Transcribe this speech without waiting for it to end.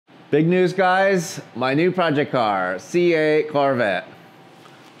Big news, guys. My new project car, C8 Corvette.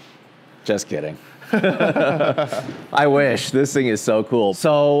 Just kidding. I wish. This thing is so cool.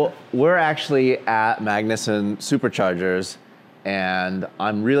 So we're actually at Magnuson Superchargers, and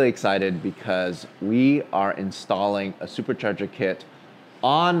I'm really excited because we are installing a supercharger kit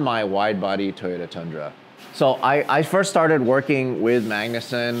on my wide-body Toyota Tundra. So I first started working with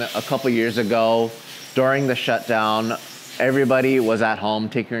Magnuson a couple years ago during the shutdown. Everybody was at home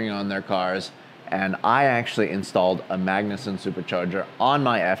tinkering on their cars, and I actually installed a Magnuson supercharger on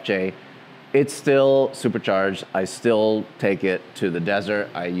my FJ. It's still supercharged. I still take it to the desert.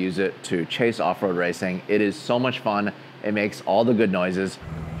 I use it to chase off-road racing. It is so much fun. It makes all the good noises.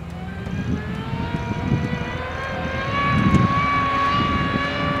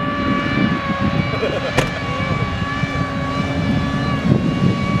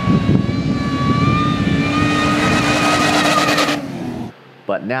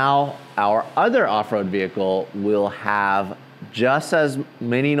 But now our other off-road vehicle will have just as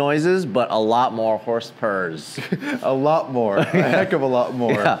many noises, but a lot more horsepurs. A lot more, a heck of a lot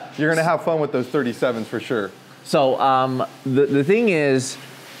more. Yeah. You're gonna have fun with those 37s for sure. So the thing is,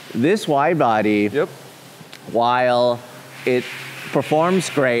 this wide body, while it performs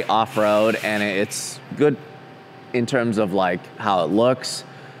great off-road and it's good in terms of like how it looks,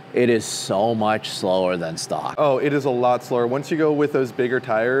 it is so much slower than stock. Oh, it is a lot slower. Once you go with those bigger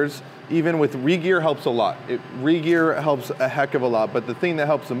tires, even with re-gear helps a lot. Re-gear helps a heck of a lot, but the thing that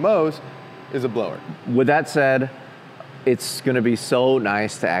helps the most is a blower. With that said, it's gonna be so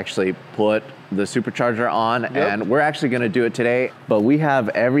nice to actually put the supercharger on, and we're actually gonna do it today, but we have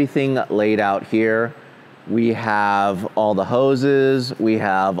everything laid out here. We have all the hoses, we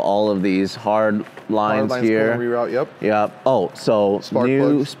have all of these hard lines here. Reroute, Yep. Oh, so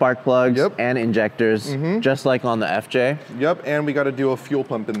new spark plugs and injectors, just like on the FJ. Yep, and we got to do a fuel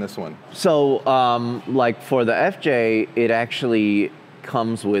pump in this one. So, like for the FJ, it actually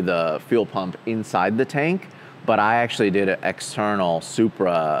comes with a fuel pump inside the tank, but I actually did an external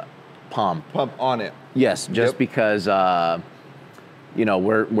Supra pump. Pump on it. Yes, just because you know,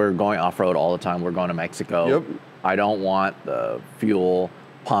 we're going off-road all the time. We're going to Mexico. I don't want the fuel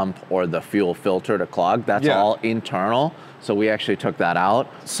pump or the fuel filter to clog. That's all internal. So we actually took that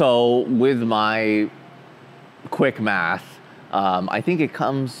out. So with my quick math, I think it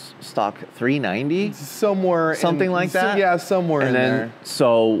comes stock 390. Somewhere. Something like that? Yeah, somewhere in there.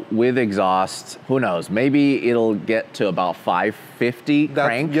 So with exhaust, who knows? Maybe it'll get to about 550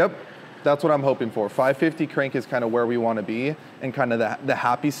 crank. Yep. That's what I'm hoping for. 550 crank is kind of where we want to be and kind of the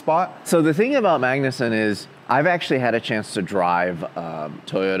happy spot. So the thing about Magnuson is I've actually had a chance to drive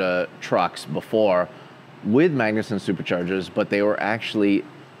Toyota trucks before with Magnuson superchargers, but they were actually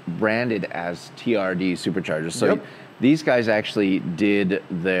branded as TRD superchargers. So these guys actually did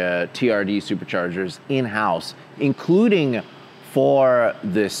the TRD superchargers in-house, including for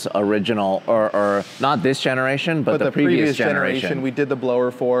this original, or not this generation, but the previous generation. We did the blower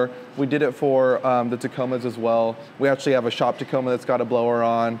for. We did it for the Tacomas as well. We actually have a shop Tacoma that's got a blower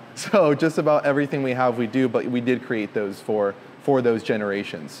on. So just about everything we have, we do, but we did create those for those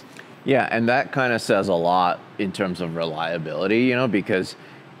generations. Yeah, and that kind of says a lot in terms of reliability, you know, because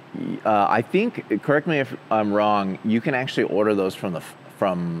I think, correct me if I'm wrong, you can actually order those from the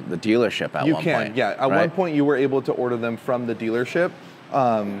dealership at one point. You can, yeah. At one point, you were able to order them from the dealership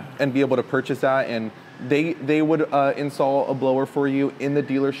and be able to purchase that, and they would install a blower for you in the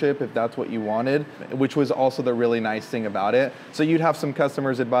dealership if that's what you wanted, which was also the really nice thing about it. So you'd have some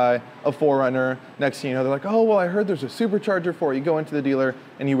customers that buy a 4Runner. Next thing you know, they're like, oh, well, I heard there's a supercharger for it. You go into the dealer,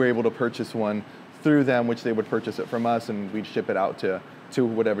 and you were able to purchase one through them, which they would purchase it from us, and we'd ship it out to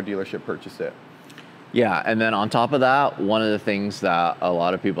whatever dealership purchased it. Yeah, and then on top of that, one of the things that a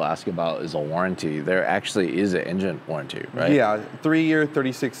lot of people ask about is a warranty. There actually is an engine warranty, right? Yeah, 3-year,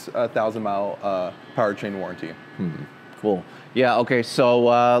 36,000 mile powertrain warranty. Cool. Yeah, okay,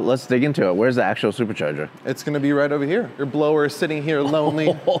 so let's dig into it. Where's the actual supercharger? It's gonna be right over here. Your blower is sitting here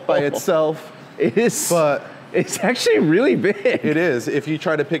lonely by itself. It is, but it's actually really big. It is. If you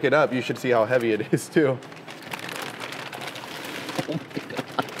try to pick it up, you should see how heavy it is too.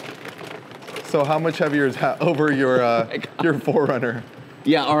 So how much heavier is that over your 4Runner?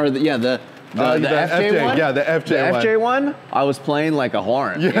 Yeah, or the FJ one? Yeah, the FJ one. The FJ one, I was playing like a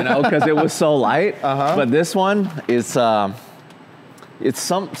horn, you know, because it was so light. But this one is, it's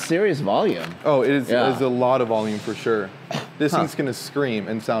some serious volume. Oh, it is a lot of volume for sure. This thing's gonna scream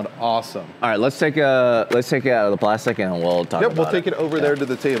and sound awesome. All right, let's take it out of the plastic and we'll talk about it. Yep, we'll take it over there to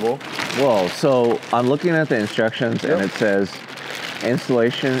the table. Whoa, so I'm looking at the instructions and it says,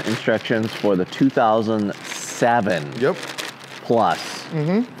 installation instructions for the 2007 plus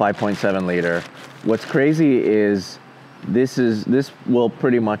 5.7 liter. What's crazy is this will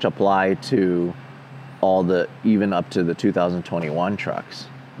pretty much apply to all the, even up to the 2021 trucks.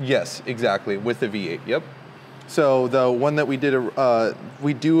 Yes, exactly, with the V8, yep. So the one that we did,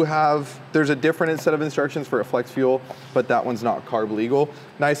 we do have, there's a different set of instructions for a flex fuel, but that one's not CARB legal.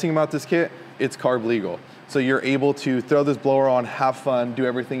 Nice thing about this kit, it's CARB legal. So you're able to throw this blower on, have fun, do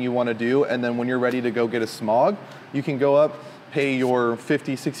everything you want to do, and then when you're ready to go get a smog, you can go up, pay your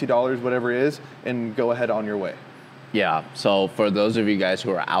 $50, $60, whatever it is, and go ahead on your way. Yeah, so for those of you guys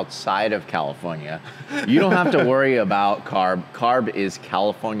who are outside of California, you don't have to worry about CARB. CARB is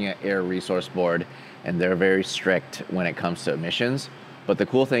California Air Resource Board, and they're very strict when it comes to emissions. But the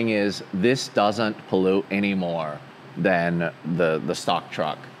cool thing is this doesn't pollute any more than the stock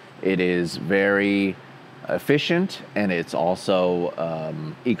truck. It is very efficient, and it's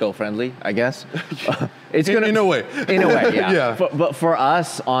also eco-friendly, I guess. It's gonna, in a way. In a way, yeah. Yeah. But for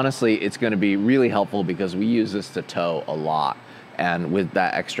us, honestly, it's going to be really helpful because we use this to tow a lot. And with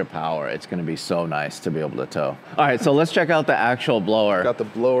that extra power, it's going to be so nice to be able to tow. All right, so let's check out the actual blower. Got the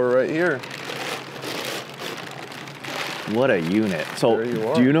blower right here. What a unit. So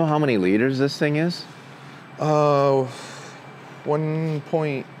do you know how many liters this thing is?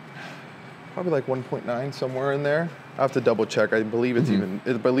 Probably like 1.9, somewhere in there. I have to double check. I believe it's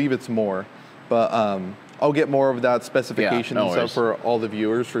I believe it's more. But I'll get more of that specification and stuff for all the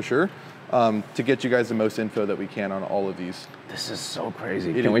viewers for sure, to get you guys the most info that we can on all of these. This is so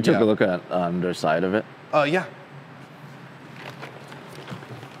crazy. Can we take a look at the underside of it? Yeah.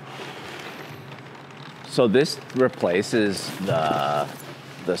 So this replaces the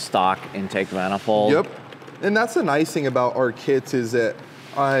stock intake manifold. Yep. And that's the nice thing about our kits is that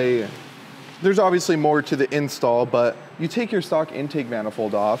there's obviously more to the install, but you take your stock intake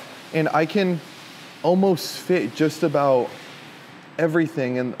manifold off and I can almost fit just about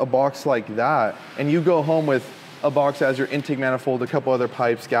everything in a box like that. And you go home with a box as your intake manifold, a couple other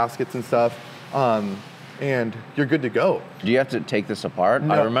pipes, gaskets and stuff, and you're good to go. Do you have to take this apart?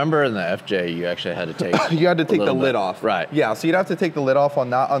 No. I remember in the FJ, you actually had to take you had to take the lid off. Right. Yeah, so you'd have to take the lid off on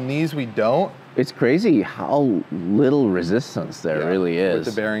that. On these, we don't. It's crazy how little resistance there really is.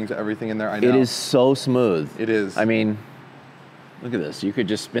 With the bearings, everything in there, I know. It is so smooth. It is. I mean, look at this. You could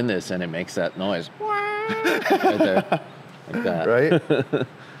just spin this and it makes that noise. Right there. Like that. Right?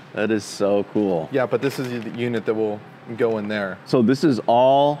 That is so cool. Yeah, but this is the unit that will go in there. So this is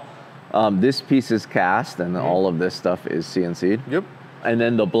all, this piece is cast and all of this stuff is CNC'd? Yep. And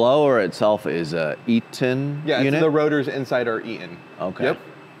then the blower itself is a Eaton unit? Yeah, the rotors inside are Eaton. Okay. Yep.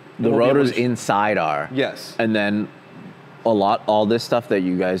 The rotors inside are? Yes. And then all this stuff that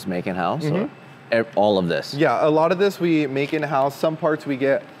you guys make in-house? All of this? Yeah, a lot of this we make in-house. Some parts we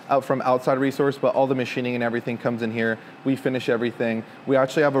get out from outside resource, but all the machining and everything comes in here. We finish everything. We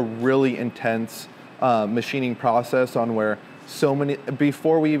actually have a really intense machining process on where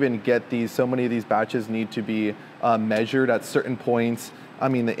before we even get these, so many of these batches need to be measured at certain points. I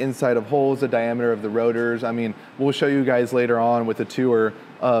mean, the inside of holes, the diameter of the rotors. I mean, we'll show you guys later on with a tour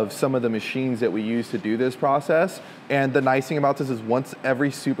of some of the machines that we use to do this process. And the nice thing about this is once every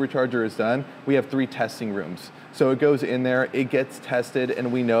supercharger is done, we have 3 testing rooms. So it goes in there, it gets tested,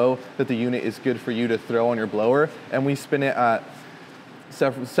 and we know that the unit is good for you to throw on your blower. And we spin it at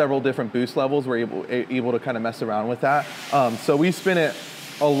several different boost levels. We're able to kind of mess around with that. So we spin it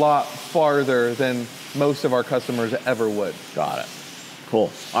a lot farther than most of our customers ever would. Got it. Cool.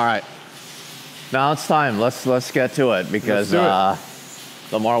 All right. Now it's time. Let's get to it because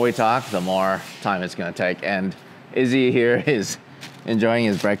the more we talk, the more time it's going to take. And Izzy here is enjoying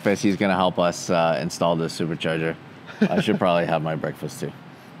his breakfast. He's going to help us install this supercharger. I should probably have my breakfast too.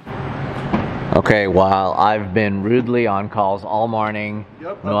 Okay, while I've been rudely on calls all morning,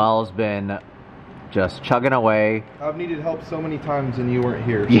 Noel's been just chugging away. I've needed help so many times and you weren't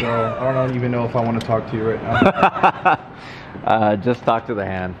here, so I don't even know if I want to talk to you right now. Just talk to the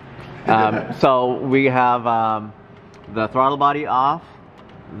hand. So we have the throttle body off,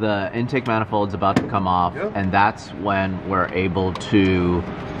 the intake manifold's about to come off, and that's when we're able to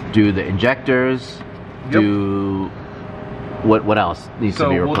do the injectors, do what else needs to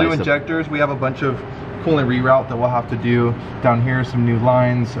be replaced? So we'll do injectors. We have a bunch of coolant reroute that we'll have to do. Down here, some new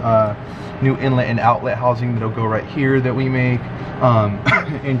lines, new inlet and outlet housing that'll go right here that we make,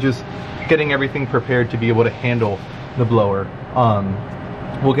 and just getting everything prepared to be able to handle the blower.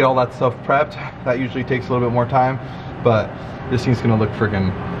 We'll get all that stuff prepped. That usually takes a little bit more time, but this thing's gonna look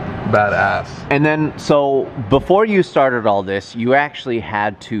freaking badass. And then, so before you started all this, you actually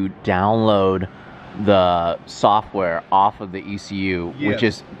had to download the software off of the ECU, which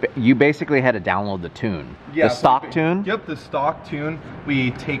is, you basically had to download the tune. Yeah, the stock tune? Yep, the stock tune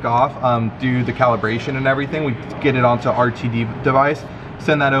we take off, do the calibration and everything. We get it onto RTD device,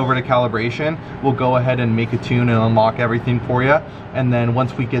 send that over to calibration. We'll go ahead and make a tune and unlock everything for you. And then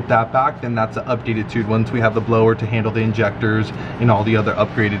once we get that back, then that's an updated tune. Once we have the blower to handle the injectors and all the other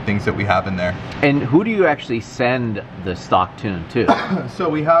upgraded things that we have in there. And who do you actually send the stock tune to? So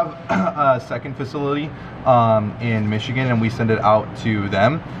we have a second facility in Michigan, and we send it out to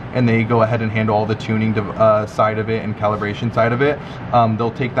them, and they go ahead and handle all the tuning side of it and calibration side of it.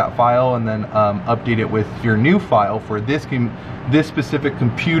 They'll take that file and then update it with your new file for this specific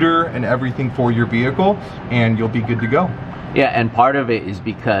computer and everything for your vehicle, and you'll be good to go. Yeah, and part of it is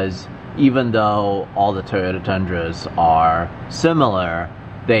because even though all the Toyota Tundras are similar,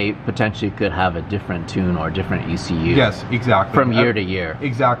 they potentially could have a different tune or different ECU. Yes, exactly. From year to year.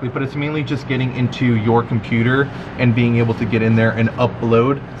 Exactly, but it's mainly just getting into your computer and being able to get in there and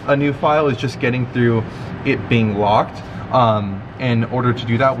upload a new file. Is just getting through it being locked. In order to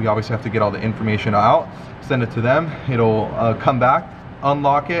do that, we obviously have to get all the information out, send it to them, it'll come back,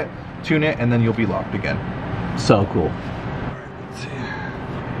 unlock it, tune it, and then you'll be locked again. So cool. Let's see.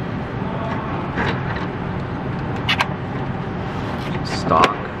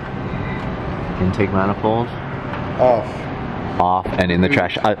 Stock intake manifold off and in the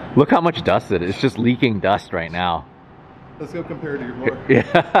trash. Look how much dust it is. It's just leaking dust right now. Let's go compare to your blower. Yeah.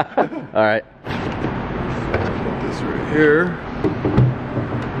 All right. Put this right here.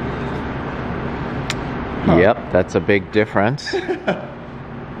 Yep, that's a big difference.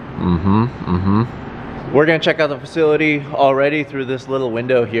 We're gonna check out the facility already through this little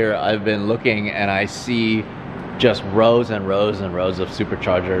window here. I've been looking and I see just rows and rows and rows of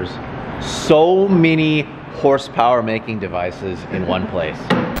superchargers. So many horsepower making devices in one place.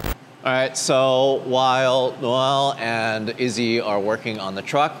 All right, so while Noel and Izzy are working on the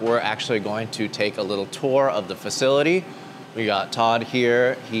truck, we're actually going to take a little tour of the facility. We got Todd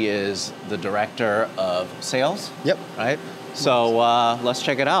here. He is the director of sales. Yep. Right? So let's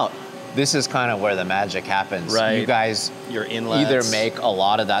check it out. This is kind of where the magic happens. Right. You guys Your inlets. either make a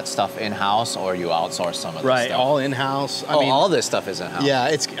lot of that stuff in-house or you outsource some of the Right, stuff. all in-house. I mean, all this stuff is in-house. yeah,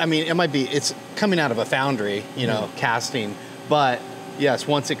 it's coming out of a foundry, you know, casting. But yes,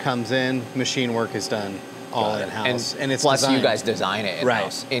 once it comes in, machine work is done all in-house. And it's plus designed. you guys design it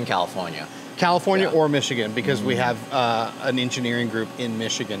in-house in California. California or Michigan, because we have an engineering group in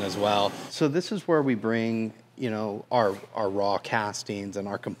Michigan as well. So this is where we bring, you know, our raw castings and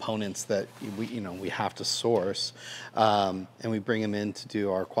our components that we have to source, and we bring them in to do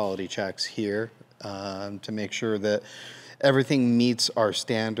our quality checks here to make sure that everything meets our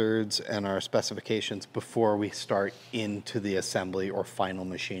standards and our specifications before we start into the assembly or final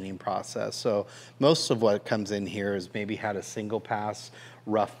machining process. So most of what comes in here is maybe had a single pass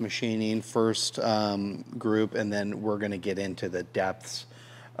rough machining first group, and then we're going to get into the depths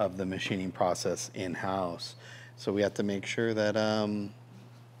of the machining process in-house. So we have to make sure that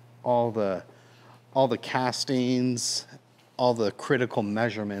all the castings, all the critical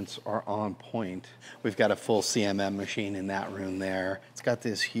measurements are on point. We've got a full CMM machine in that room there. It's got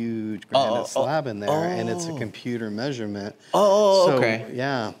this huge granite slab in there, and it's a computer measurement. Okay.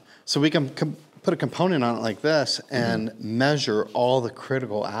 Yeah. So we can put a component on it like this and measure all the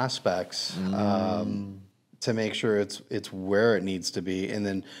critical aspects to make sure it's where it needs to be. And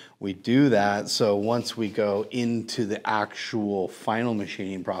then we do that, so once we go into the actual final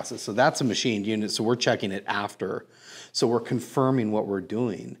machining process, so that's a machined unit, so we're checking it after. So we're confirming what we're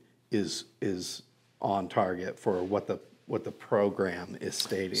doing is on target for what the program is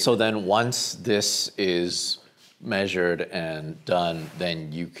stating. So then once this is measured and done,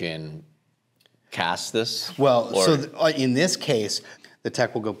 then you can cast this? Well, in this case, the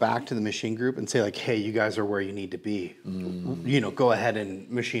tech will go back to the machine group and say like, hey, you guys are where you need to be. You know, go ahead and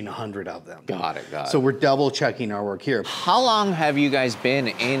machine 100 of them. Got it. So we're double checking our work here. How long have you guys been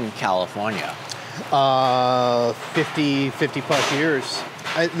in California? 50 plus years.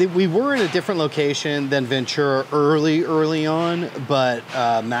 We were in a different location than Ventura early on, but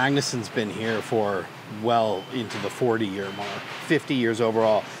Magnuson's been here for well into the 40-year mark, 50 years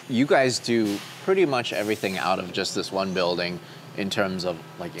overall. You guys do pretty much everything out of just this one building in terms of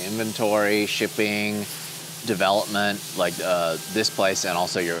like inventory, shipping, development, like this place and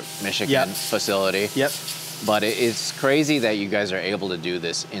also your Michigan facility. Yep. But it's crazy that you guys are able to do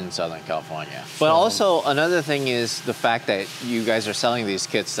this in Southern California. But also another thing is the fact that you guys are selling these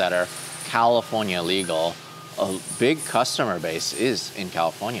kits that are California legal. A big customer base is in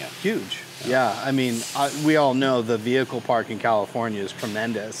California. Huge. Yeah, I mean, we all know the vehicle park in California is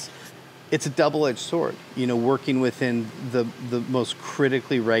tremendous. it's a double-edged sword. You know, working within the most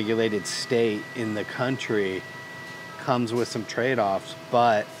critically regulated state in the country comes with some trade-offs,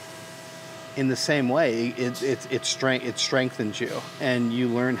 but in the same way, it strengthens you, and you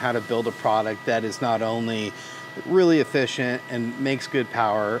learn how to build a product that is not only really efficient and makes good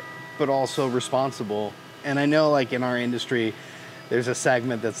power, but also responsible. And I know, like, in our industry, there's a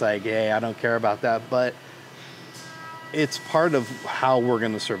segment that's like, hey, I don't care about that, but it's part of how we're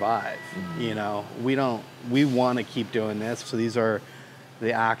going to survive. You know, we want to keep doing this. So these are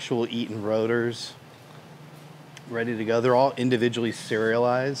the actual Eaton rotors ready to go. They're all individually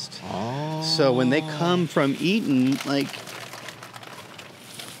serialized. Oh. So when they come from Eaton, like,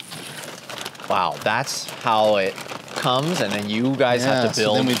 wow, that's how it comes, and then you guys have to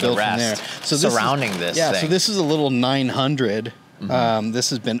build the rest so surrounding this thing. So this is a little 900. This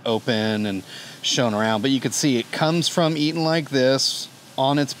has been open and shown around, but you can see it comes from Eaton like this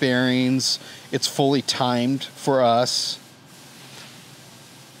on its bearings. It's fully timed for us,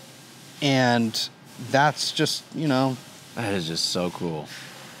 and that's just, you know, that is just so cool.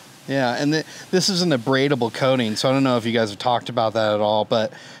 Yeah, and this is an abradable coating, so I don't know if you guys have talked about that at all,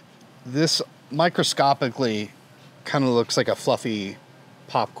 but this microscopically kind of looks like a fluffy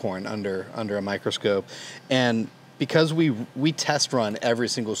popcorn under a microscope, and because we test run every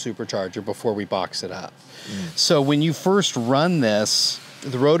single supercharger before we box it up. So when you first run this,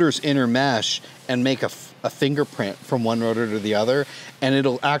 the rotors intermesh and make a fingerprint from one rotor to the other, and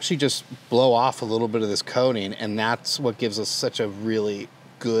it'll actually just blow off a little bit of this coating, and that's what gives us such a really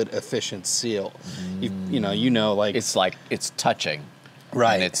good, efficient seal. You know, like it's touching.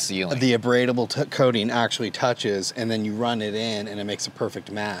 Right. And it's sealing. The abradable coating actually touches, and then you run it in, and it makes a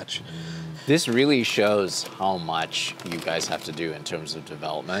perfect match. This really shows how much you guys have to do in terms of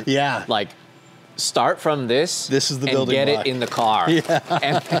development. Yeah. Like, start from this. This is the and building get block. it in the car.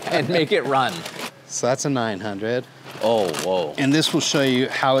 and make it run. So that's a 900. Oh, whoa. And this will show you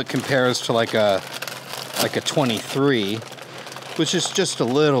how it compares to like a 23, which is just a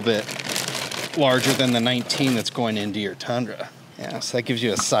little bit larger than the 19 that's going into your Tundra. Yeah, so that gives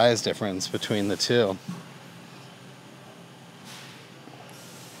you a size difference between the two.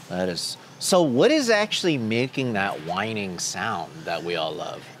 That is. So what is actually making that whining sound that we all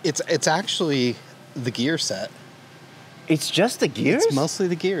love? It's actually the gear set. It's just the gears? It's mostly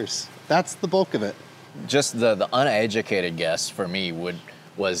the gears. That's the bulk of it. Just the uneducated guess for me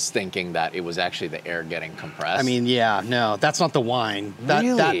was thinking that it was actually the air getting compressed. I mean, yeah, no, that's not the whine.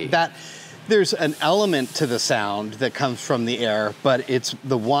 Really? That there's an element to the sound that comes from the air, but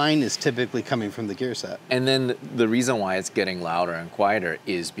the whine is typically coming from the gear set. And then the reason why it's getting louder and quieter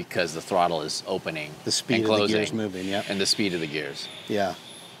is because the throttle is opening, the speed and closing, of the gears moving, yeah, and the speed of the gears. Yeah.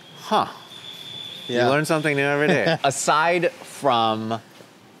 Huh. Yeah. You learn something new every day. Aside from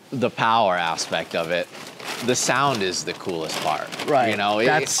the power aspect of it, the sound is the coolest part. Right. You know,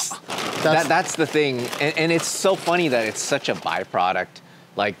 that's the thing, and it's so funny that it's such a byproduct.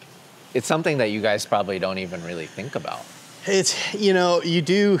 Like, it's something that you guys probably don't even really think about. It's, you know, you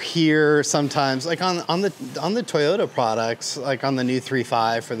do hear sometimes, like on the Toyota products, like on the new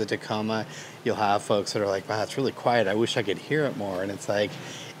 3.5 for the Tacoma, you'll have folks that are like, wow, it's really quiet. I wish I could hear it more. And it's like,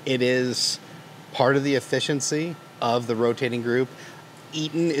 it is part of the efficiency of the rotating group.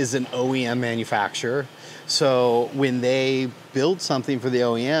 Eaton is an OEM manufacturer. So when they build something for the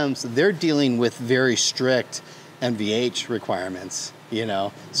OEMs, they're dealing with very strict NVH requirements, you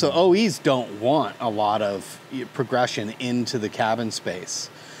know. So OEs don't want a lot of progression into the cabin space.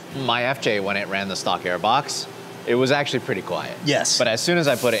 My FJ, when it ran the stock airbox, it was actually pretty quiet. Yes. But as soon as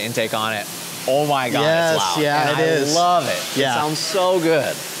I put an intake on it, oh my God, yes, it's loud. Yeah, and it is. I love it. Yeah. It sounds so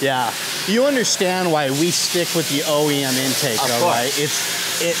good. Yeah. You understand why we stick with the OEM intake, though, right?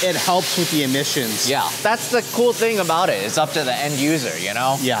 It helps with the emissions. Yeah. That's the cool thing about it. It's up to the end user, you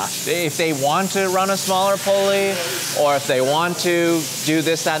know? Yeah. If they want to run a smaller pulley, or if they want to do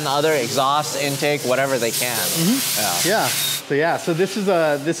this, that, and the other, exhaust, intake, whatever they can. Mm-hmm. Yeah. So this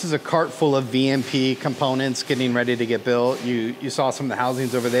is a cart full of VMP components getting ready to get built. You saw some of the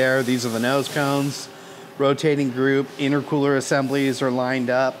housings over there. These are the nose cones, rotating group, intercooler assemblies are lined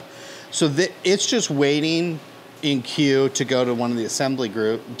up. So it's just waiting in queue to go to one of the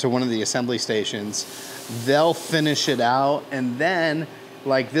assembly stations. They'll finish it out, and then,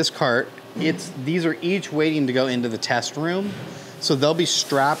 like this cart, these are each waiting to go into the test room. So they'll be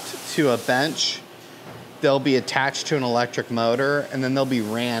strapped to a bench. They'll be attached to an electric motor, and then they'll be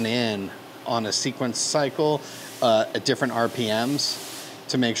ran in on a sequence cycle at different RPMs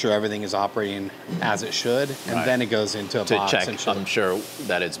to make sure everything is operating as it should, and then it goes into a box. To check, I'm sure,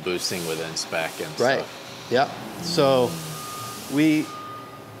 that it's boosting within spec and stuff. Right. Yeah. So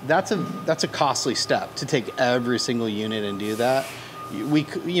that's a costly step to take every single unit and do that. We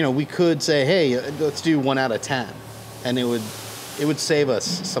could say, hey, let's do 1 out of 10, and it would save us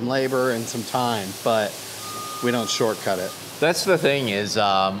some labor and some time, but we don't shortcut it. That's the thing is,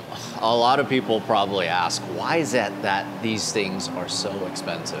 a lot of people probably ask, why is it that these things are so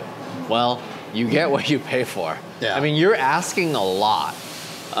expensive? Well, you get what you pay for. Yeah. I mean, you're asking a lot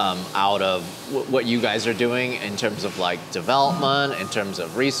out of what you guys are doing in terms of like development, in terms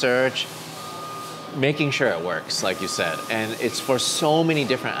of research, making sure it works, like you said. And it's for so many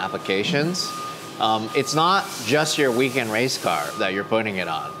different applications. It's not just your weekend race car that you're putting it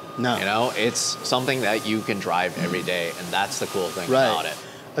on. No. You know, it's something that you can drive every day, and that's the cool thing Right. about it.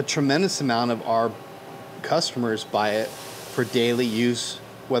 A tremendous amount of our customers buy it for daily use,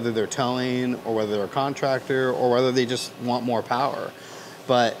 whether they're towing or whether they're a contractor or whether they just want more power.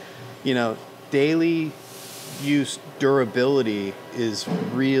 But, you know, daily use durability is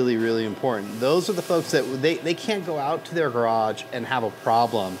really, really important. Those are the folks that they can't go out to their garage and have a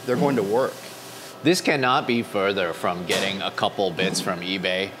problem. They're going to work. This cannot be further from getting a couple bits from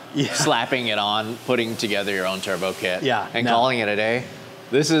eBay, Yeah. slapping it on, putting together your own turbo kit, Yeah, and no. calling it a day.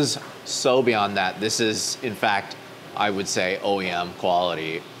 This is so beyond that. This is, in fact, I would say OEM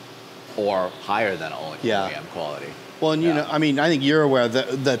quality or higher than Yeah. OEM quality. Well, and you Yeah. know, I mean, I think you're aware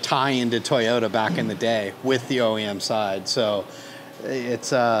the tie-in to Toyota back in the day with the OEM side. So it's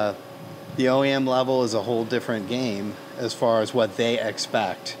the OEM level is a whole different game as far as what they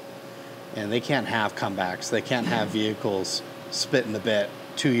expect. And they can't have comebacks. They can't have vehicles spitting the bit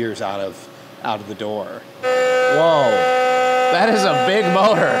 2 years out of the door. Whoa, that is a big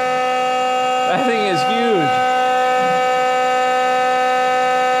motor. That thing is huge.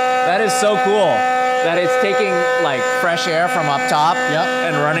 That is so cool that it's taking like fresh air from up top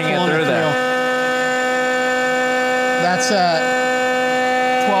and running it through there. That's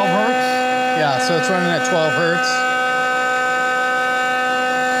 12 hertz. Yeah, so it's running at 12 hertz.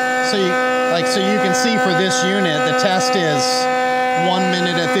 So you can see for this unit, the test is 1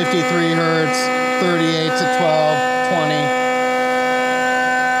 minute at 53 hertz, 38 to 12, 20.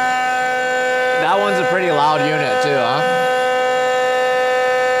 That one's a pretty loud unit too, huh?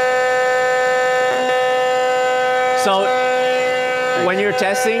 So when you're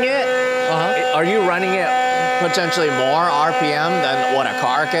testing it, are you running it potentially more RPM than what a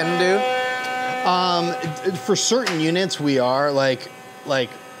car can do? For certain units, we are like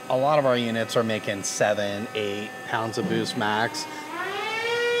a lot of our units are making 7, 8 pounds of boost max.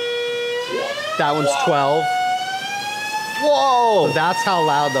 That one's 12. Whoa! So that's how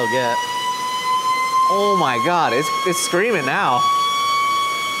loud they'll get. Oh my God, it's screaming now.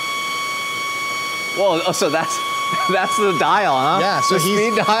 Whoa! Oh, so that's the dial, huh? Yeah. So the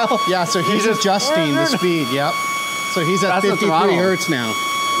speed dial. Yeah. So he's adjusting the speed. Yep. So he's at That's the 53 throttle. hertz now.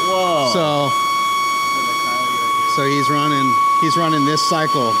 Whoa! So he's running this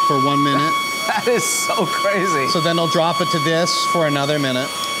cycle for 1 minute. That is so crazy. So then he'll drop it to this for another minute.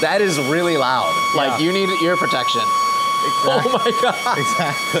 That is really loud. Like Yeah. you need ear protection. Oh my God.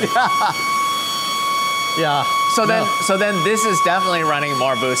 Exactly. Yeah. So then this is definitely running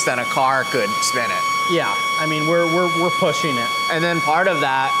more boost than a car could spin it. Yeah. I mean, we're pushing it. And then part of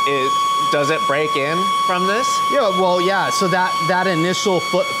that is, does it break in from this? Yeah. Well, yeah. So that initial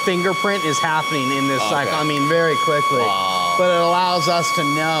fingerprint is happening in this cycle. I mean, very quickly. Wow. But it allows us to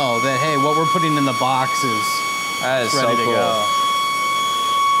know that hey, what we're putting in the box is That is ready so to cool. go.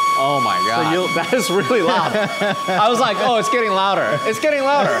 Oh my God, that is really loud. I was like, oh, it's getting louder. It's getting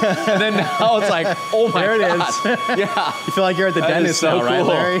louder. And then now it's like, oh my There it God. is. Yeah. You feel like you're at the That is dentist so now, right, cool.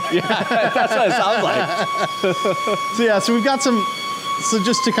 Larry? Yeah, that's what it sounds like. So yeah, so we've got some. So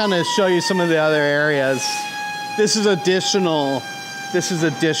just to kind of show you some of the other areas, this is additional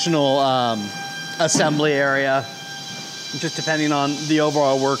assembly area, just depending on the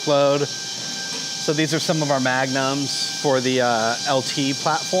overall workload. So these are some of our magnums for the LT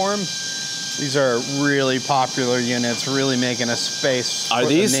platform. These are really popular units, really making a space. Are for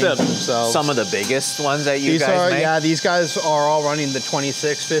these the names themselves. some of the biggest ones that you These guys are make? yeah. These guys are all running the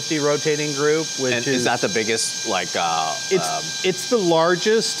 2650 rotating group, which And is that the biggest, like, It's the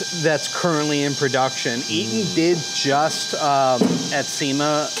largest that's currently in production. Eaton did just at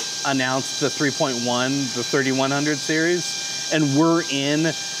SEMA announce the 3.1, the 3100 series, and we're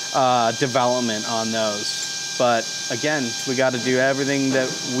in development on those. But again, we got to do everything that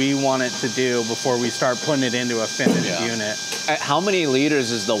we want it to do before we start putting it into a finished unit. How many liters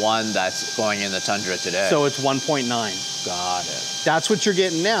is the one that's going in the Tundra today? So it's 1.9. Got it. That's what you're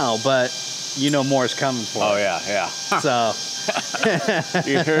getting now, but you know more is coming for Oh it. yeah. So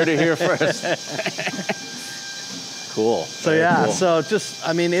You heard it here first. Cool. So Very yeah, cool. so just,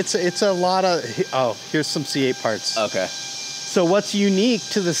 I mean, it's a lot of, oh, here's some C8 parts. Okay. So what's unique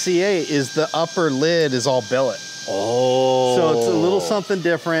to the C8 is the upper lid is all billet. Oh. So it's a little something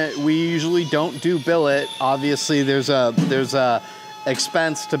different. We usually don't do billet. Obviously there's a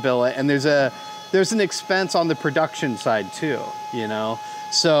expense to billet, and there's an expense on the production side too, you know?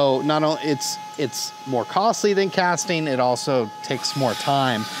 So not only it's more costly than casting, it also takes more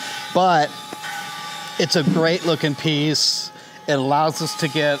time, but it's a great looking piece. It allows us to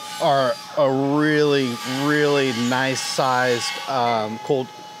get a really, really nice sized cold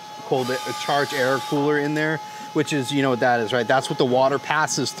charge air cooler in there, which is, you know what that is, right? That's what the water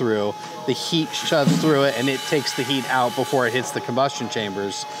passes through. The heat shoves through it, and it takes the heat out before it hits the combustion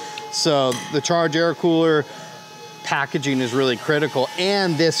chambers. So the charge air cooler packaging is really critical,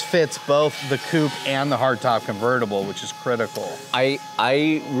 and this fits both the coupe and the hardtop convertible, which is critical. I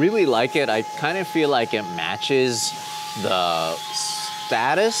really like it. I kind of feel like it matches the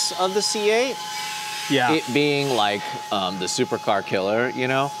status of the C8. Yeah. It being like the supercar killer, you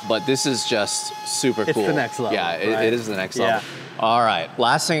know? But this is just super cool. It's the next level. Yeah, right? it is the next level. All right,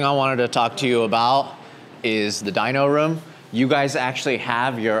 last thing I wanted to talk to you about is the dyno room. You guys actually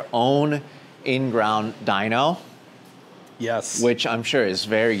have your own in-ground dyno. Yes. Which I'm sure is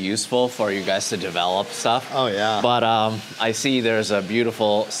very useful for you guys to develop stuff. Oh yeah. But I see there's a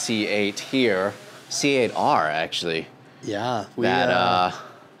beautiful C8 here, C8R actually. Yeah.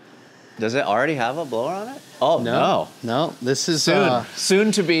 Does it already have a blower on it? Oh no. No, this is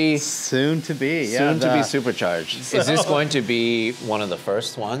soon to be supercharged. Is this going to be one of the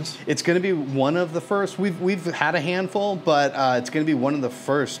first ones? It's going to be one of the first. We've had a handful, but it's going to be one of the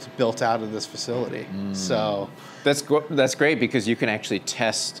first built out of this facility. So that's great because you can actually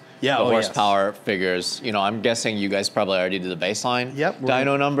test the horsepower figures. You know, I'm guessing you guys probably already did the baseline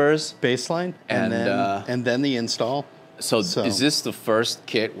dyno numbers. Baseline, and then the install. So is this the first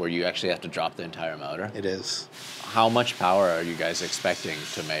kit where you actually have to drop the entire motor? It is. How much power are you guys expecting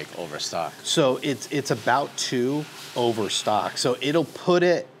to make over stock? So it's about 2 over stock. So it'll put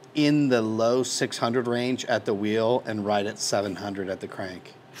it in the low 600 range at the wheel and right at 700 at the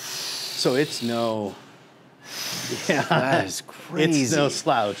crank. So it's no... Yeah, that is crazy. It's no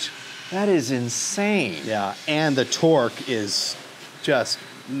slouch. That is insane. Yeah, and the torque is just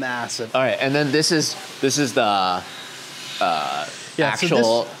massive. All right, and then this is the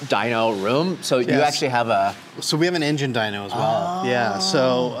actual dyno room. So you actually have a... So we have an engine dyno as well. Yeah,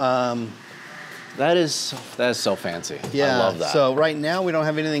 so... that is so fancy. Yeah, I love that. So right now we don't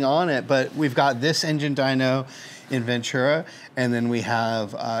have anything on it, but we've got this engine dyno in Ventura, and then we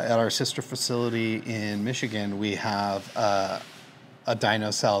have at our sister facility in Michigan, we have a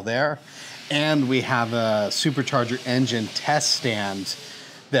dyno cell there, and we have a supercharger engine test stand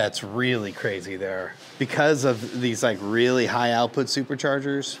that's really crazy there because of these like really high output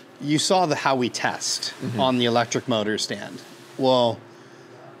superchargers. You saw how we test on the electric motor stand. Well,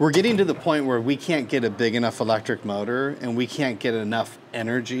 we're getting to the point where we can't get a big enough electric motor and we can't get enough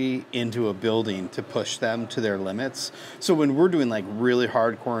energy into a building to push them to their limits. So when we're doing like really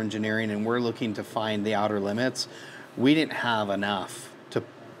hardcore engineering and we're looking to find the outer limits, we didn't have enough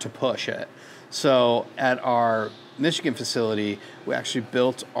to push it. So at our Michigan facility, we actually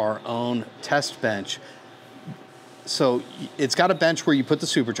built our own test bench. So it's got a bench where you put the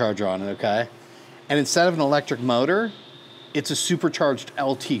supercharger on it, okay? And instead of an electric motor, it's a supercharged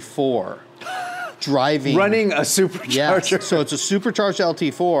LT4 driving. Running a supercharger. Yes. So it's a supercharged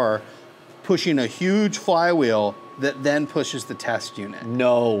LT4 pushing a huge flywheel that then pushes the test unit.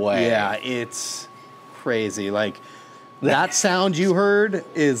 No way. Yeah, it's crazy. Like, that sound you heard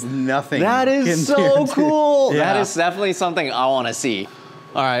is nothing. That is so cool. Yeah. That is definitely something I want to see.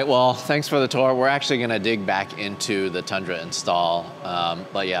 All right, well, thanks for the tour. We're actually going to dig back into the Tundra install.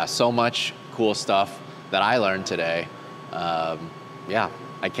 But yeah, so much cool stuff that I learned today. Yeah,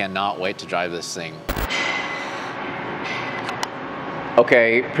 I cannot wait to drive this thing.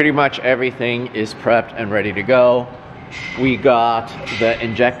 Okay, pretty much everything is prepped and ready to go. We got the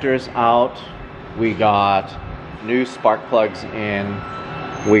injectors out. We got new spark plugs in.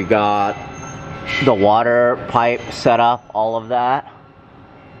 We got the water pipe set up, all of that.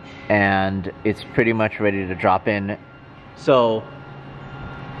 And it's pretty much ready to drop in. So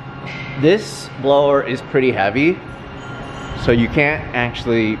this blower is pretty heavy, so you can't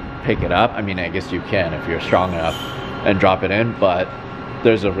actually pick it up. I mean, I guess you can if you're strong enough and drop it in, but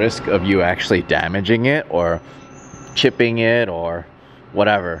there's a risk of you actually damaging it or chipping it or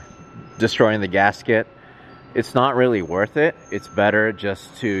whatever, destroying the gasket. It's not really worth it. It's better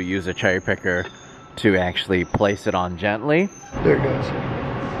just to use a cherry picker to actually place it on gently. There it goes.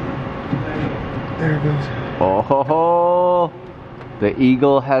 There it goes. Oh ho ho! The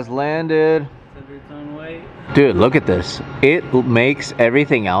Eagle has landed. Under its own weight. Dude, look at this. It makes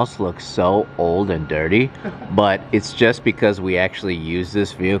everything else look so old and dirty, but it's just because we actually use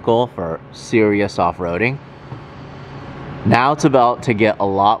this vehicle for serious off-roading. Now it's about to get a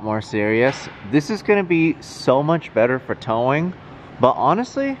lot more serious. This is gonna be so much better for towing, but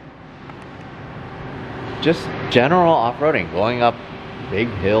honestly, just general off-roading, going up big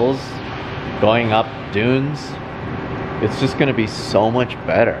hills, going up dunes, it's just gonna be so much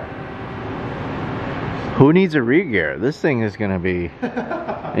better. Who needs a re-gear? This thing is gonna be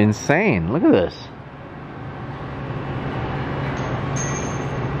insane. Look at this.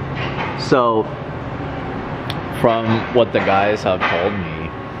 So, from what the guys have told me,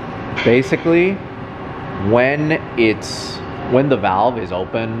 basically, when the valve is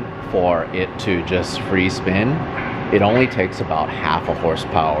open for it to just free spin, it only takes about half a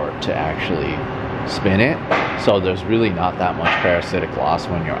horsepower to actually spin it. So there's really not that much parasitic loss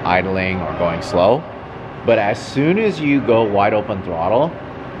when you're idling or going slow. But as soon as you go wide open throttle,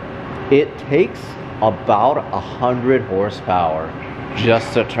 it takes about 100 horsepower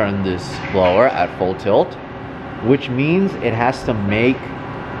just to turn this blower at full tilt, which means it has to make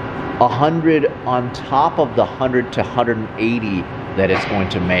 100 on top of the 100 to 180 that it's going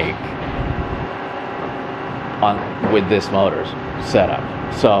to make with this motor's setup.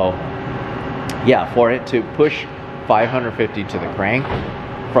 So yeah, for it to push 550 to the crank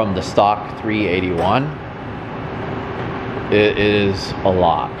from the stock 381, it is a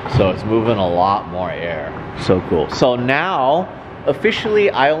lot. So it's moving a lot more air. So cool. So now, officially,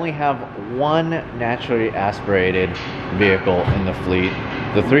 I only have one naturally aspirated vehicle in the fleet.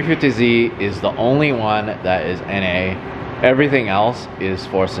 The 350Z is the only one that is NA. Everything else is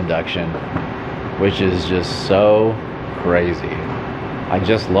forced induction, which is just so crazy. I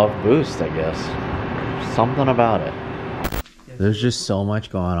just love boost, I guess. Something about it. There's just so much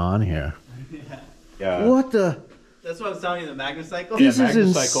going on here. Yeah. What the? That's what I was telling you, the Magnucycle? This is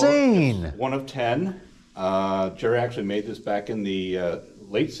Magnucycle, insane. it's one of 10. Jerry actually made this back in the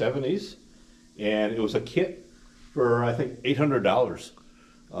late 70s, and it was a kit for, I think, $800.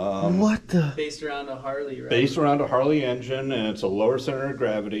 What the? Based around a Harley, right? Based around a Harley engine, and it's a lower center of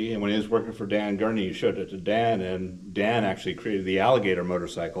gravity. And when he was working for Dan Gurney, he showed it to Dan, and Dan actually created the Alligator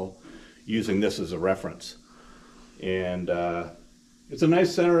motorcycle using this as a reference. And it's a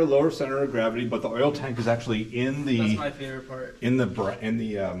nice center, lower center of gravity, but the oil tank is actually in the That's my favorite part. in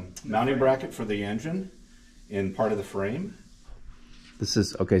the mounting bracket for the engine, in part of the frame. This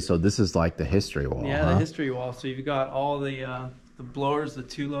is okay. So this is like the history wall. Yeah, huh? the history wall. So you've got all the blowers, the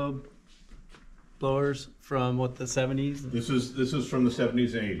two-lobe blowers from what, the 70s? This is from the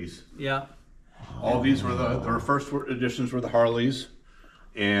 70s and 80s. Yeah. All these were the first editions were the Harleys,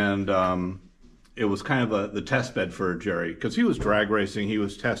 and it was kind of the test bed for Jerry, because he was drag racing. He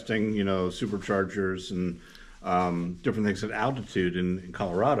was testing, superchargers and different things at altitude in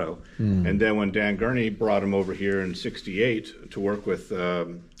Colorado. And then when Dan Gurney brought him over here in '68 to work with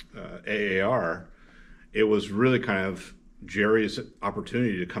AAR, it was really kind of Jerry's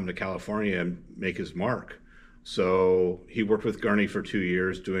opportunity to come to California and make his mark. So he worked with Gurney for 2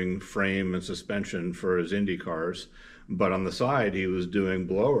 years doing frame and suspension for his Indy cars, but on the side he was doing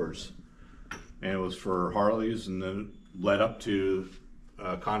blowers, and it was for Harleys, and then led up to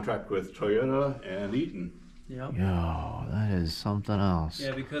a contract with Toyota and Eaton. Yep. Yo, that is something else.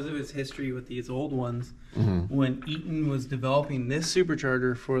 Yeah, because of his history with these old ones, when Eaton was developing this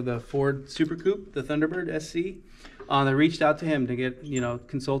supercharger for the Ford Super Coupe, the Thunderbird SC, they reached out to him to get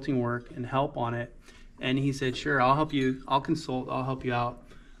consulting work and help on it, and he said, "Sure, I'll help you. I'll consult. I'll help you out.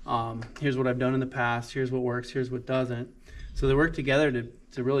 Here's what I've done in the past. Here's what works. Here's what doesn't." So they worked together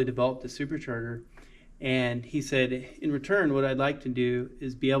to really develop the supercharger, and he said, "In return, what I'd like to do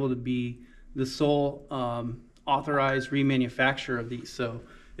is be able to be the sole authorized remanufacturer of these. So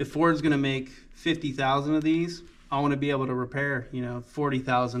if Ford's going to make 50,000 of these, I want to be able to repair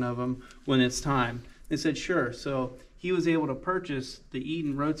 40,000 of them when it's time." They said sure. So he was able to purchase the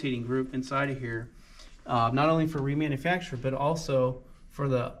Eaton rotating group inside of here, not only for remanufacture but also for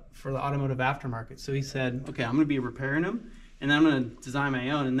the automotive aftermarket. So he said, okay, I'm going to be repairing them, and then I'm going to design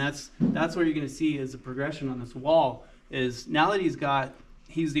my own. And that's what you're going to see as a progression on this wall. Is now that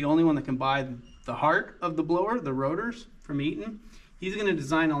he's the only one that can buy the heart of the blower, the rotors from Eaton, he's going to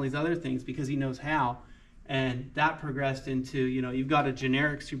design all these other things because he knows how. And that progressed into, you've got a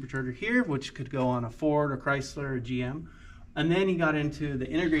generic supercharger here, which could go on a Ford or Chrysler or GM. And then he got into the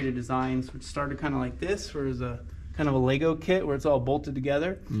integrated designs, which started kind of like this, where it's a kind of a Lego kit where it's all bolted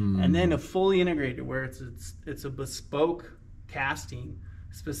together. And then a fully integrated, where it's a bespoke casting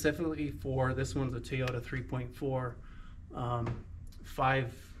specifically for this one's a Toyota 3.4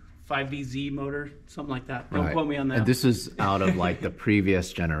 5VZ motor, something like that. Don't quote me on that. And this is out of like the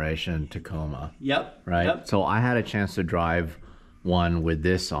previous generation Tacoma. Yep. Right. Yep. So I had a chance to drive one with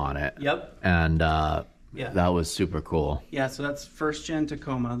this on it. Yep. And yeah, that was super cool. Yeah, so that's first gen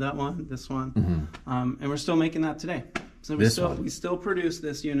Tacoma. That one, this one, and we're still making that today. So we still produce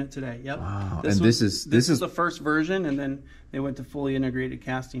this unit today. Yep. Wow. This is the first version, and then they went to fully integrated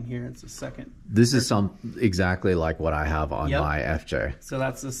casting here. It's the second. This is exactly like what I have on my FJ. So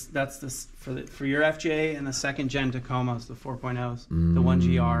that's this for your FJ, and the second gen Tacomas, the 4.0s, the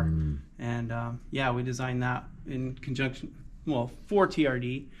 1GR, and yeah, we designed that in conjunction, well, for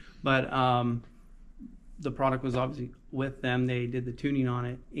TRD, but the product was obviously with them. They did the tuning on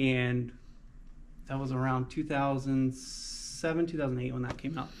it, and that was around 2007, 2008 when that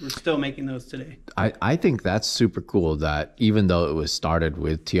came out. We're still making those today. I think that's super cool that even though it was started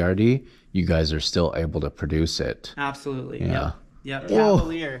with TRD, you guys are still able to produce it. Absolutely. Yeah. Yeah.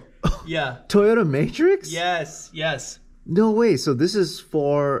 Cavalier. Yeah. Toyota Matrix? Yes. Yes. No way. So this is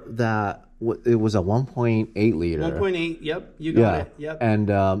for that. It was a 1.8 liter. 1.8. Yep. You got it. Yep.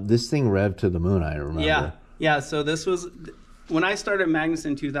 And this thing revved to the moon, I remember. Yeah. Yeah. So this was when I started Magnuson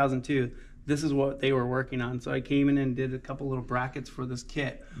in 2002. This is what they were working on. So I came in and did a couple little brackets for this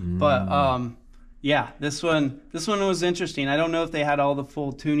kit. But yeah, this one was interesting. I don't know if they had all the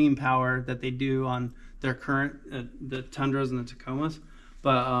full tuning power that they do on their current the Tundras and the Tacomas,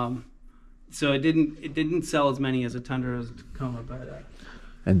 but so it didn't sell as many as a Tundra as a Tacoma. But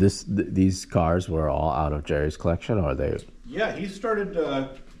and these cars were all out of Jerry's collection, or are they? Yeah, he started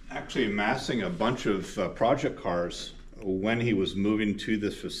actually amassing a bunch of project cars when he was moving to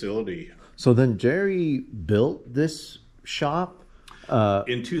this facility. So then Jerry built this shop?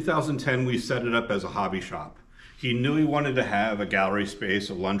 In 2010, we set it up as a hobby shop. He knew he wanted to have a gallery space,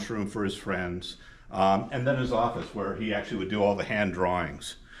 a lunchroom for his friends, and then his office where he actually would do all the hand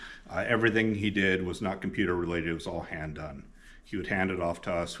drawings. Everything he did was not computer related, it was all hand done. He would hand it off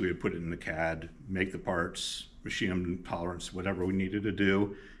to us, we would put it in the CAD, make the parts, machine them tolerance, whatever we needed to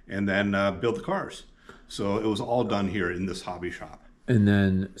do, and then build the cars. So it was all done here in this hobby shop. And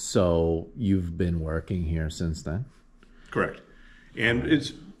then, so you've been working here since then? Correct.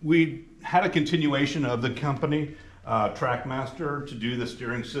 And we had a continuation of the company, Trackmaster, to do the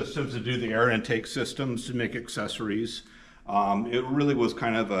steering systems, to do the air intake systems, to make accessories. It really was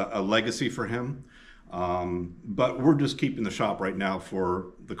kind of a legacy for him. But we're just keeping the shop right now for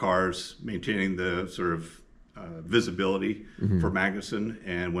the cars, maintaining the sort of visibility for Magnuson,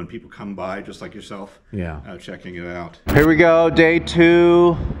 and when people come by, just like yourself, checking it out. Here we go, day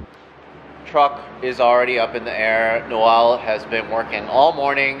 2. Truck is already up in the air. Noel has been working all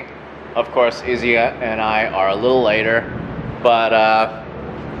morning. Of course, Izzy and I are a little later, but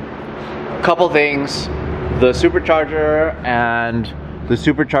a couple things. The supercharger and the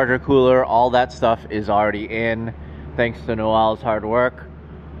supercharger cooler, all that stuff is already in, thanks to Noel's hard work.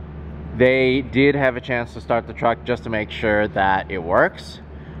 They did have a chance to start the truck just to make sure that it works.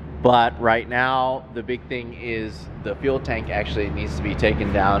 But right now, the big thing is the fuel tank actually needs to be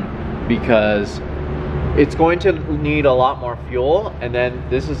taken down because it's going to need a lot more fuel. And then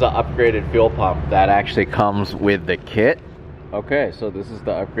this is an upgraded fuel pump that actually comes with the kit. Okay, so this is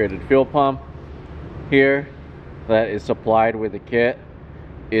the upgraded fuel pump here that is supplied with the kit.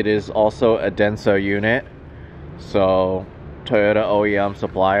 It is also a Denso unit. So Toyota OEM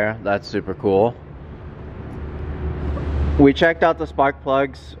supplier, that's super cool. We checked out the spark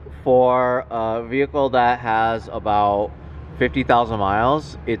plugs for a vehicle that has about 50,000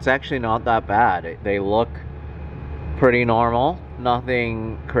 miles. It's actually not that bad. They look pretty normal,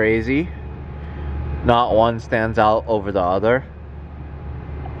 nothing crazy. Not one stands out over the other,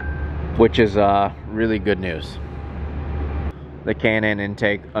 which is really good news. The K&N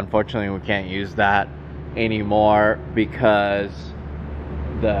intake, unfortunately we can't use that anymore because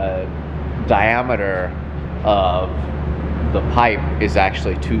the diameter of the pipe is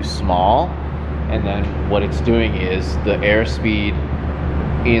actually too small, and then what it's doing is the airspeed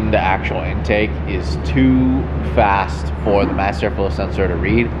in the actual intake is too fast for the mass airflow sensor to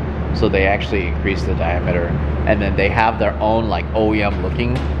read, so they actually increase the diameter, and then they have their own like OEM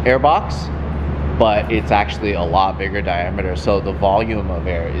looking airbox, but it's actually a lot bigger diameter, so the volume of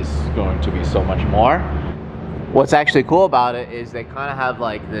air is going to be so much more. What's actually cool about it is they kind of have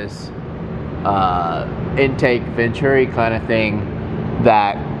like this intake venturi kind of thing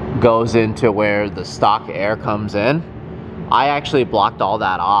that goes into where the stock air comes in. I actually blocked all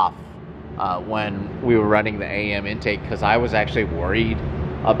that off when we were running the AM intake because I was actually worried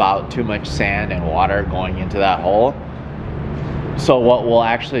about too much sand and water going into that hole. So what we'll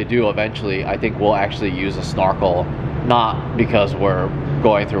actually do eventually, I think we'll actually use a snorkel, not because we're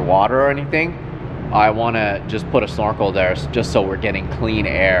going through water or anything. I want to just put a snorkel there just so we're getting clean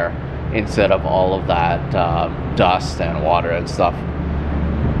air instead of all of that dust and water and stuff.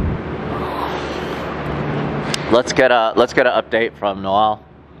 Let's get an update from Noel.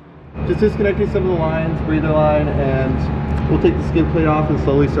 Just disconnecting some of the lines, breather line, and we'll take the skid plate off and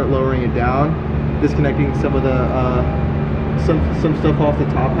slowly start lowering it down. Disconnecting some of the some stuff off the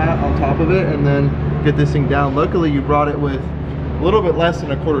top hat on top of it, and then get this thing down. Luckily, you brought it with a little bit less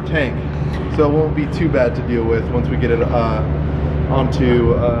than a quarter tank, so it won't be too bad to deal with once we get it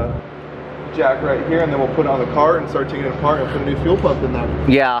onto jack right here, and then we'll put it on the cart and start taking it apart and put a new fuel pump in there.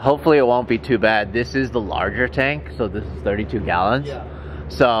 Yeah, hopefully it won't be too bad. This is the larger tank, so this is 32 gallons. Yeah.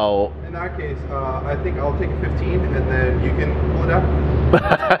 So in that case, I think I'll take a 15, and then you can pull it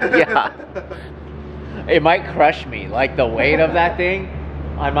out. yeah. It might crush me, like the weight of that thing.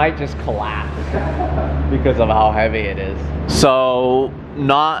 I might just collapse because of how heavy it is. So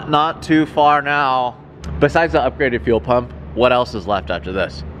not too far now. Besides the upgraded fuel pump, what else is left after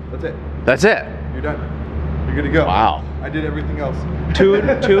this? That's it. That's it. You're done. You're good to go. Wow. I did everything else.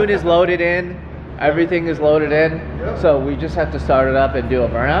 Tune is loaded in. Everything is loaded in. Yep. So we just have to start it up and do a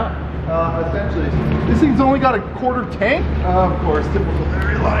burnout. Essentially, this thing's only got a quarter tank. Of course, typical.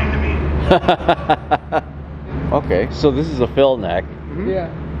 They're lying to me. Okay, so this is a fill neck. Mm-hmm. Yeah.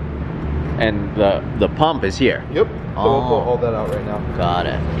 And the pump is here. Yep. So we'll pull all that out right now. Got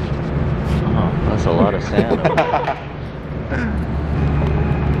it. Oh, that's a lot of sand.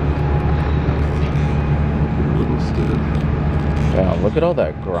 Yeah, look at all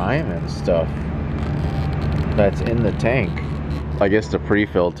that grime and stuff that's in the tank. I guess the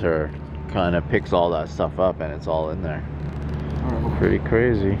pre-filter kind of picks all that stuff up and it's all in there. Pretty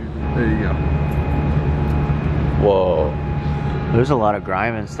crazy. There you go. Whoa. There's a lot of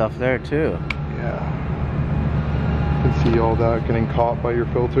grime and stuff there too. Yeah. You can see all that getting caught by your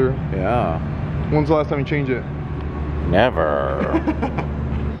filter. Yeah. When's the last time you changed it? Never.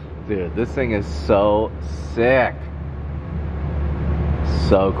 Dude, this thing is so sick.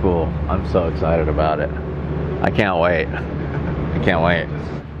 So cool. I'm so excited about it. I can't wait. I can't wait.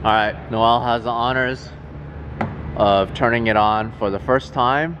 All right, Noel has the honors of turning it on for the first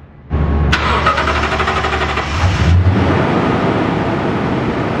time.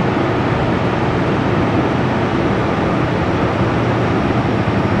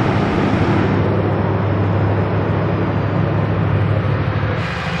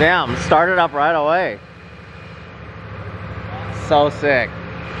 Damn, started up right away. So sick.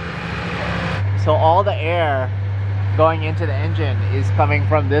 So all the air going into the engine is coming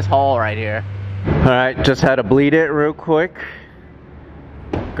from this hole right here. All right, just had to bleed it real quick.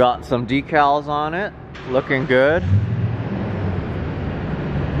 Got some decals on it, looking good.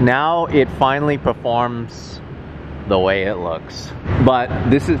 Now it finally performs the way it looks. But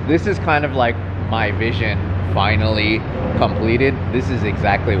this is kind of like my vision finally completed. This is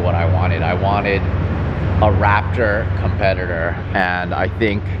exactly what I wanted. I wanted a Raptor competitor, and I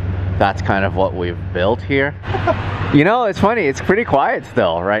think that's kind of what we've built here. You know, it's funny, it's pretty quiet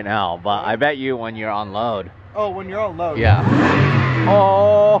still right now, but I bet you when you're on load. Oh, when you're on load. Yeah.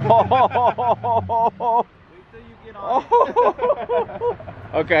 Oh. Wait till you get on.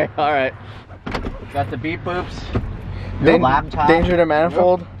 Okay, all right. Got the beep boops. Laptop. Danger to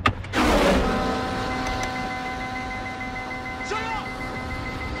manifold.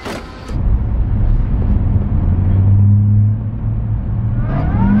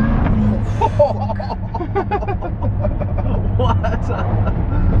 What?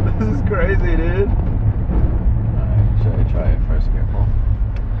 This is crazy, dude. Should I try it first? Careful.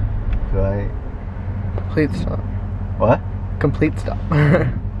 Do I? Complete stop. What? Complete stop.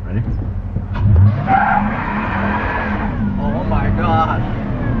 Ready? Oh my god.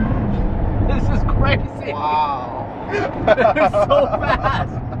 This is crazy. Wow. It's so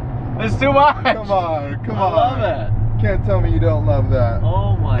fast. It's too much. Come on, come on. I love it. Can't tell me you don't love that.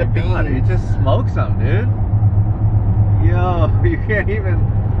 Oh my The god, it beans. just smokes them, dude. Yo, you can't even.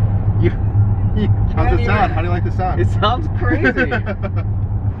 You How's can't it sound? even- How do you like the sound? It sounds crazy. Crazy.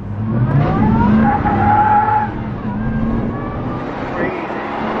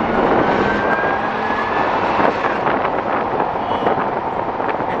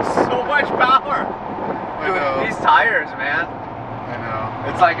 It's so much power. I know. These tires, man. I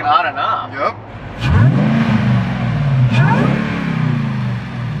know. It's like not enough. Yep.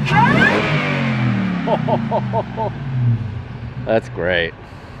 That's great.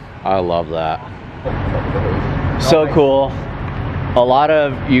 I love that. So cool. A lot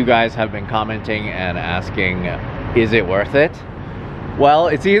of you guys have been commenting and asking, is it worth it? Well,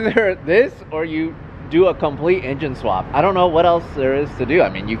 it's either this or you do a complete engine swap. I don't know what else there is to do. I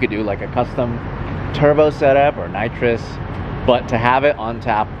mean, you could do like a custom turbo setup or nitrous, but to have it on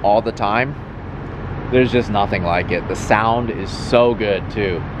tap all the time, there's just nothing like it. The sound is so good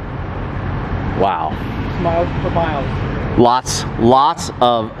too. Wow. Smiles per miles. Lots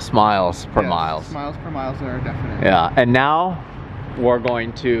of smiles per miles. Smiles per miles are definite. Yeah, and now we're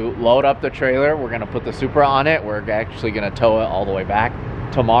going to load up the trailer. We're gonna put the Supra on it. We're actually gonna tow it all the way back.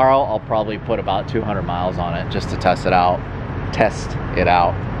 Tomorrow, I'll probably put about 200 miles on it just to test it out.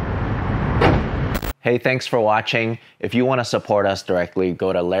 Hey, thanks for watching. If you want to support us directly,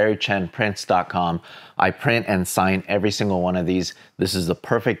 go to larrychenprints.com. I print and sign every single one of these. This is the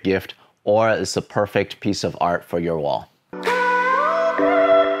perfect gift, or it's the perfect piece of art for your wall.